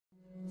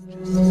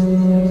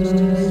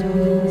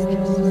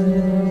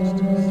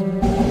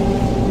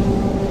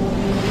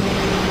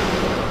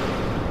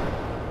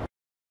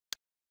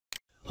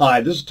Hi,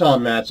 this is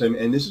Tom Matson,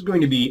 and this is going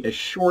to be a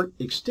short,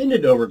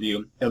 extended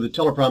overview of the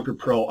Teleprompter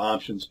PRO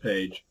options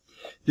page.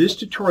 This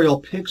tutorial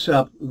picks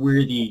up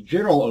where the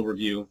general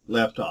overview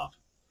left off.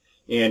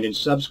 And in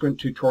subsequent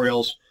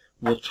tutorials,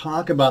 we'll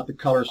talk about the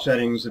color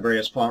settings, the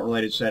various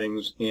font-related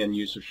settings, and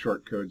use of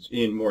shortcodes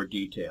in more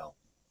detail.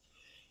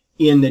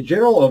 In the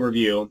general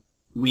overview,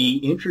 we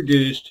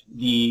introduced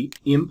the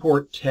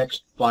import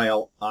text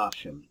file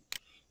option.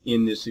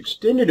 In this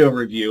extended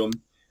overview,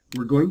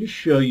 we're going to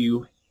show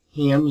you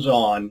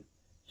hands-on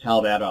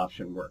how that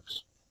option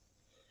works.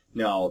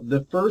 Now,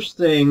 the first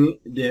thing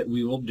that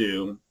we will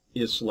do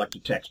is select a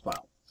text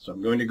file. So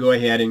I'm going to go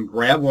ahead and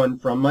grab one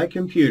from my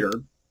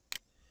computer,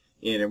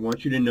 and I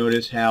want you to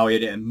notice how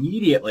it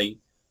immediately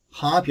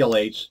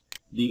populates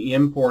the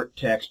import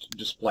text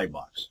display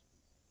box.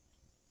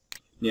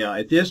 Now,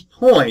 at this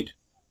point,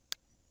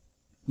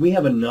 we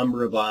have a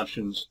number of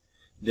options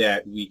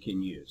that we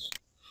can use.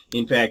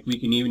 In fact, we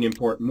can even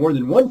import more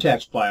than one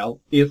text file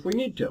if we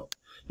need to.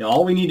 Now,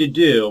 all we need to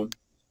do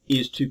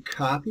is to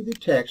copy the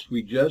text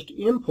we just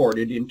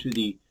imported into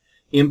the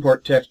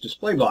import text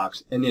display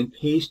box and then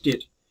paste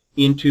it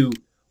into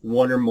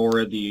one or more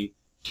of the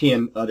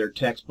 10 other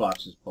text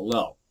boxes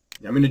below.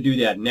 Now, I'm going to do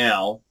that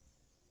now.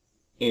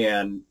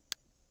 And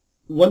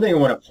one thing I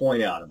want to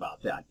point out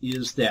about that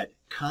is that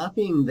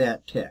copying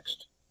that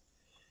text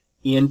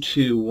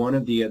into one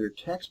of the other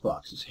text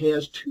boxes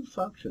has two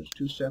functions,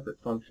 two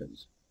separate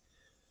functions.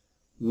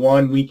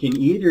 One, we can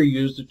either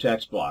use the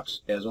text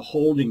box as a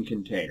holding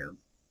container,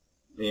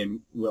 and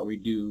what we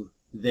do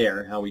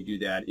there, how we do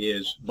that,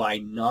 is by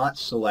not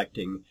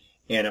selecting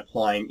and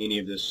applying any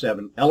of the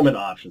 7 element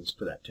options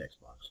for that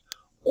text box.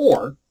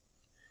 Or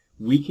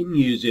we can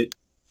use it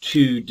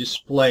to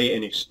display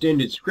an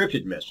extended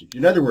scripted message.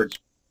 In other words,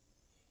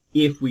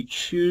 if we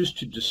choose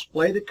to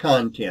display the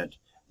content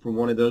from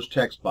one of those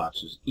text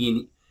boxes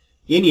in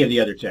any of the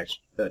other 10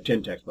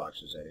 text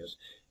boxes, that is,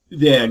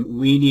 then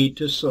we need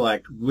to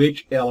select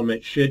which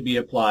element should be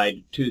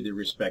applied to the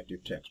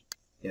respective text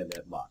in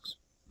that box.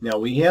 Now,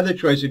 we have the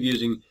choice of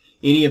using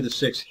any of the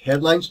 6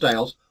 headline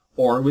styles,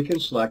 or we can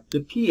select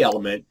the P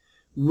element,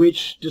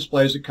 which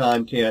displays the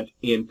content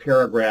in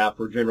paragraph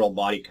or general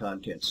body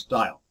content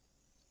style.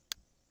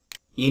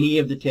 Any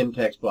of the 10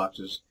 text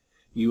boxes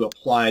you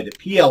apply the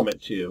P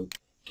element to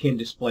can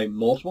display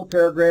multiple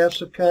paragraphs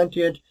of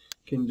content,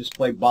 can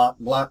display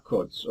block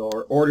quotes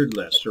or ordered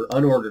lists or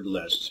unordered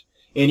lists,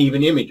 and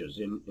even images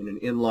in an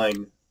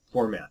inline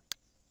format.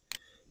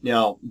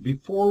 Now,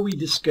 before we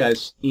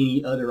discuss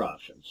any other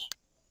options,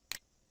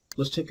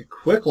 let's take a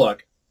quick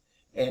look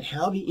at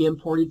how the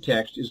imported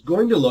text is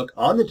going to look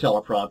on the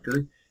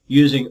teleprompter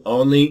using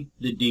only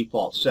the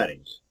default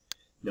settings.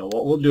 Now,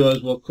 what we'll do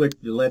is we'll click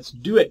the Let's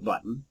Do It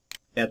button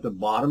at the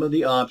bottom of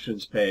the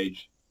options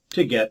page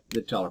to get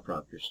the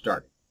teleprompter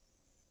started.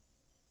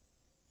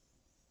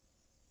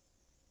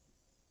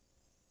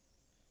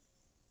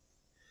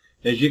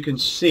 As you can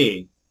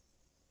see,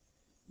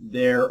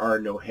 there are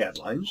no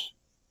headlines,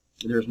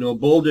 there's no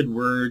bolded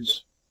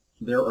words,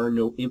 there are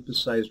no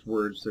emphasized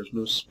words, there's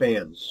no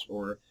spans,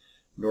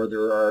 nor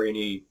there are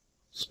any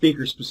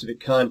speaker-specific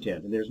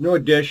content, and there's no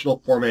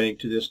additional formatting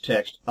to this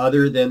text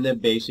other than the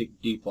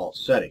basic default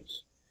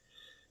settings.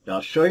 Now,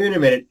 I'll show you in a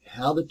minute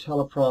how the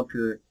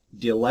teleprompter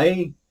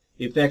delay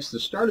affects the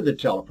start of the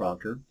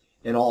teleprompter,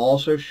 and I'll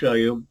also show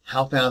you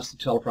how fast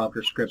the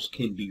teleprompter scripts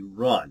can be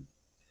run.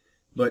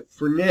 But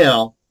for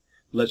now,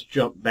 let's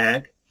jump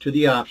back to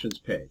the options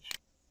page.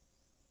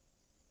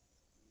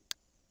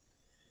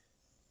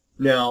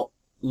 Now,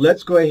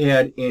 let's go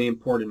ahead and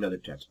import another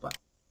text file.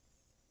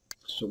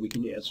 So we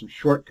can add some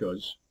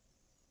shortcodes.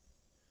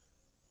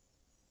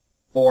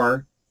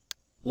 Or,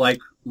 like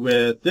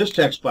with this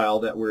text file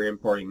that we're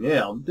importing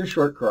now, the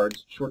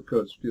shortcodes,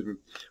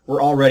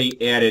 were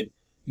already added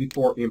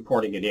before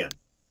importing it in.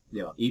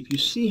 Now, if you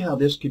see how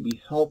this could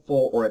be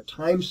helpful or a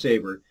time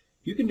saver,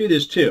 you can do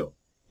this too.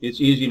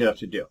 It's easy enough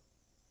to do.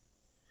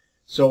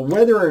 So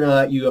whether or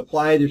not you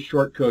apply the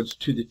shortcodes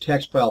to the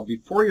text file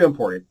before you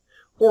import it,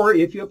 or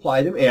if you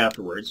apply them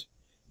afterwards,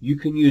 you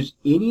can use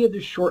any of the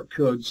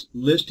shortcodes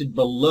listed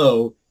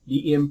below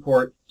the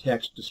import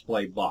text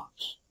display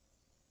box.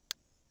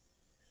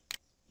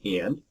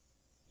 And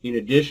in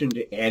addition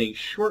to adding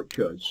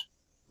shortcodes,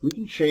 we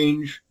can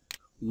change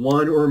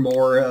one or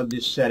more of the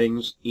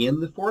settings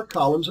in the 4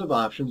 columns of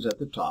options at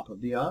the top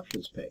of the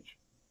options page.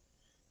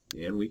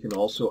 And we can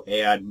also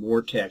add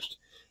more text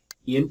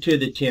into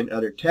the 10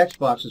 other text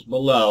boxes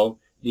below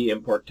the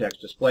import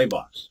text display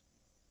box.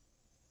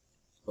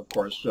 Of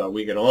course,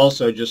 we can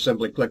also just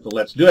simply click the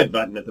Let's Do It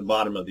button at the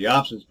bottom of the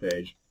options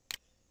page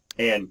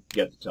and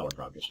get the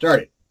teleprompter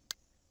started.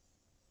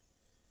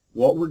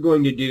 What we're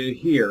going to do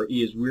here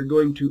is we're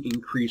going to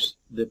increase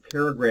the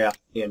paragraph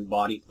and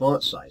body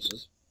font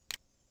sizes,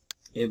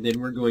 and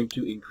then we're going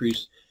to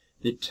increase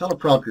the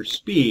teleprompter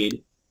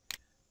speed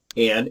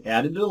and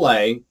add a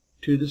delay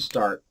to the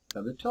start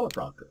of the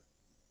teleprompter.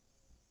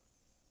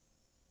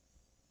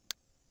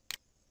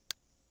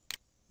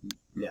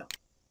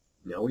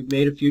 Now we've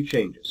made a few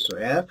changes. So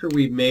after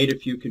we've made a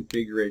few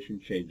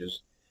configuration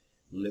changes,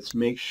 Let's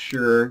make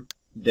sure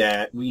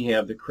that we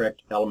have the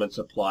correct elements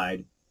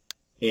applied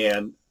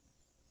and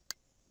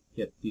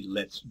hit the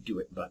Let's Do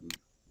It button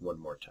one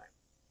more time.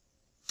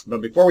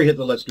 But before we hit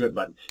the Let's Do It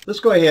button, let's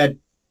go ahead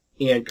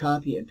and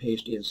copy and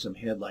paste in some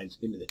headlines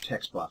into the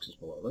text boxes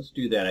below. Let's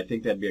do that. I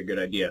think that'd be a good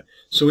idea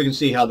so we can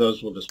see how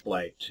those will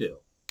display too.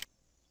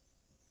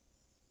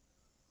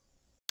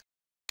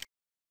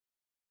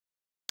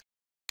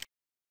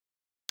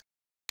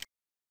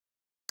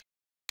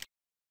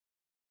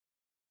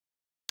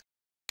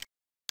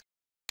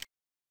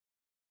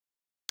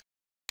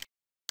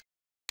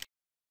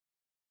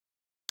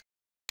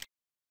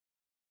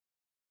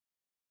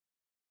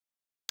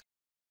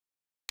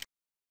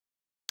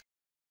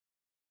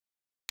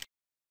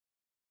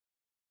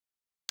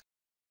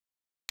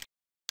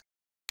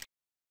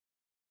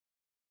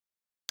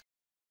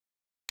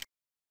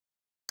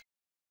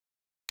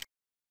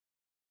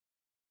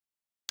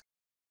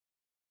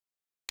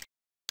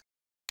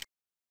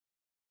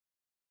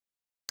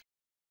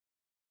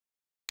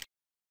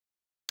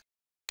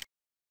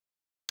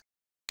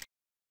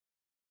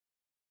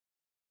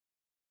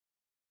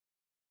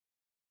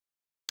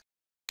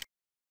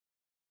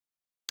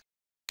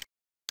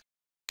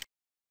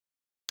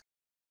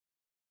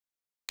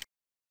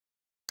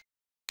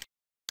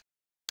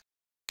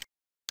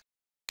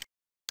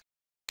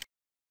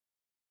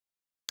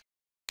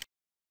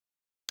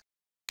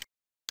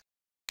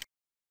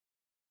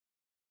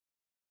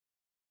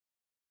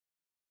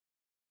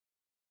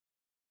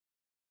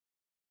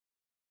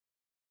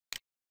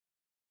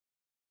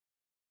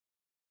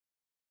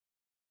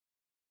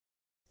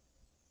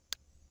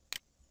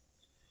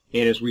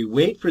 And as we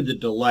wait for the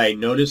delay,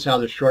 notice how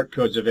the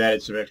shortcodes have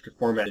added some extra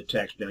formatted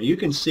text. Now you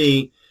can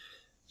see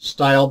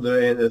styled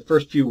the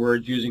first few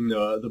words using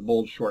the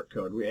bold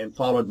shortcode, and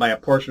followed by a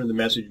portion of the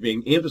message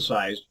being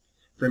emphasized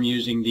from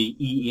using the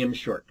EM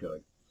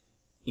shortcode.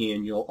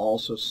 And you'll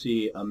also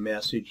see a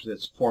message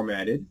that's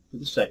formatted for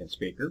the second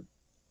speaker.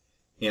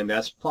 And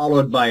that's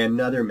followed by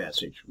another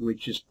message,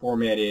 which is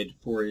formatted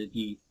for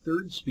the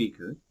third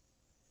speaker.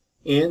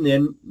 And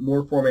then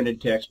more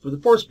formatted text for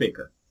the fourth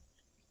speaker.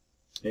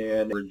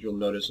 And you'll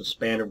notice a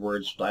span of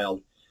words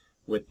styled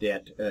with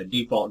that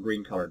default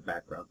green colored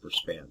background for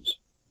spans.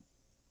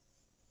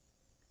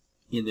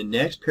 In the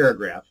next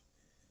paragraph,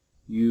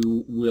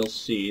 you will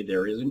see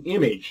there is an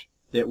image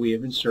that we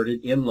have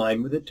inserted in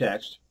line with the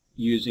text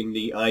using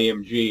the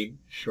IMG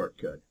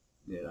shortcode.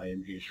 And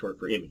IMG is short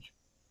for image.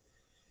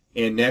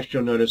 And next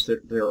you'll notice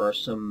that there are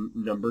some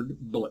numbered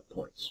bullet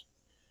points,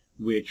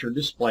 which are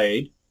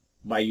displayed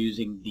by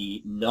using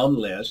the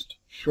numList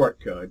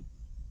shortcode.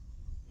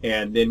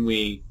 And then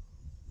we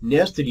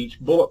nested each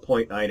bullet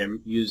point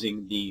item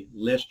using the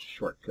list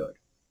shortcode.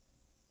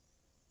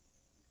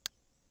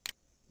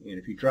 And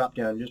if you drop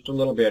down just a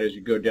little bit as you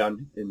go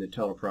down in the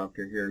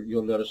teleprompter here,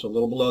 you'll notice a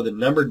little below the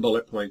numbered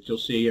bullet points, you'll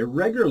see a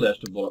regular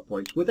list of bullet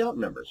points without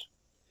numbers.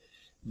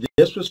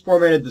 This was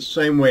formatted the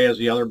same way as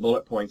the other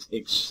bullet points,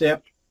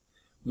 except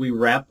we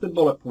wrapped the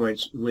bullet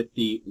points with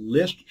the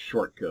list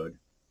shortcode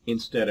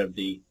instead of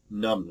the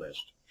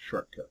numList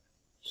shortcode.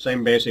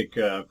 Same basic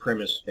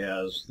premise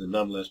as the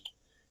numList,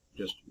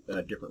 just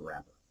a different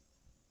wrapper.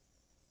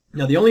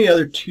 Now the only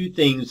other two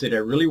things that I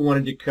really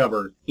wanted to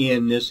cover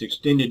in this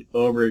extended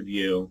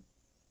overview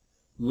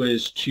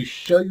was to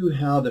show you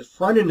how the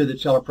front end of the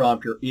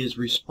teleprompter is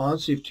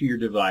responsive to your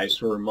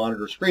device or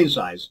monitor screen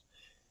size,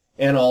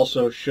 and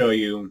also show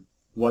you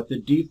what the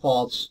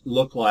defaults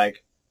look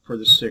like for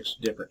the 6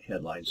 different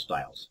headline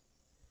styles.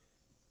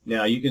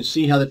 Now you can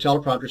see how the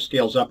teleprompter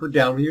scales up or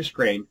down with your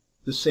screen,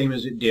 the same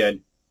as it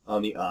did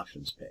on the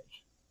options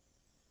page.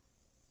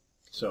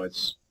 So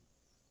it's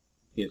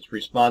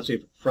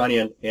responsive front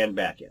end and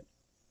back end.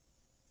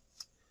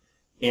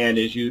 And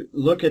as you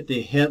look at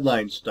the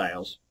headline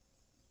styles,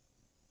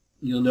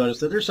 you'll notice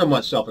that they're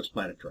somewhat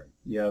self-explanatory.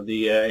 You have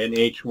the an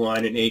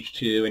H1, an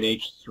H2, an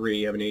H3,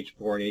 you have an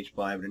H4, an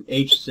H5, and an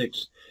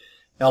H6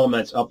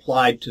 elements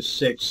applied to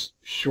 6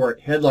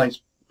 short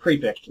headlines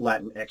prefixed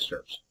Latin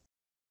excerpts.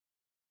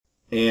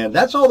 And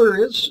that's all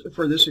there is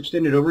for this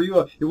extended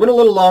overview. It went a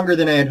little longer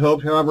than I had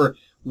hoped. However,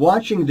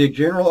 watching the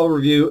general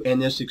overview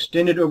and this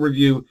extended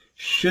overview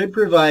should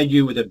provide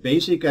you with a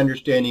basic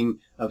understanding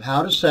of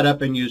how to set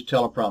up and use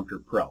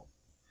Teleprompter Pro.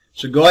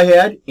 So go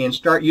ahead and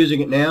start using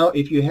it now.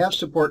 If you have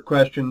support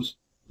questions,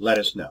 let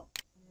us know.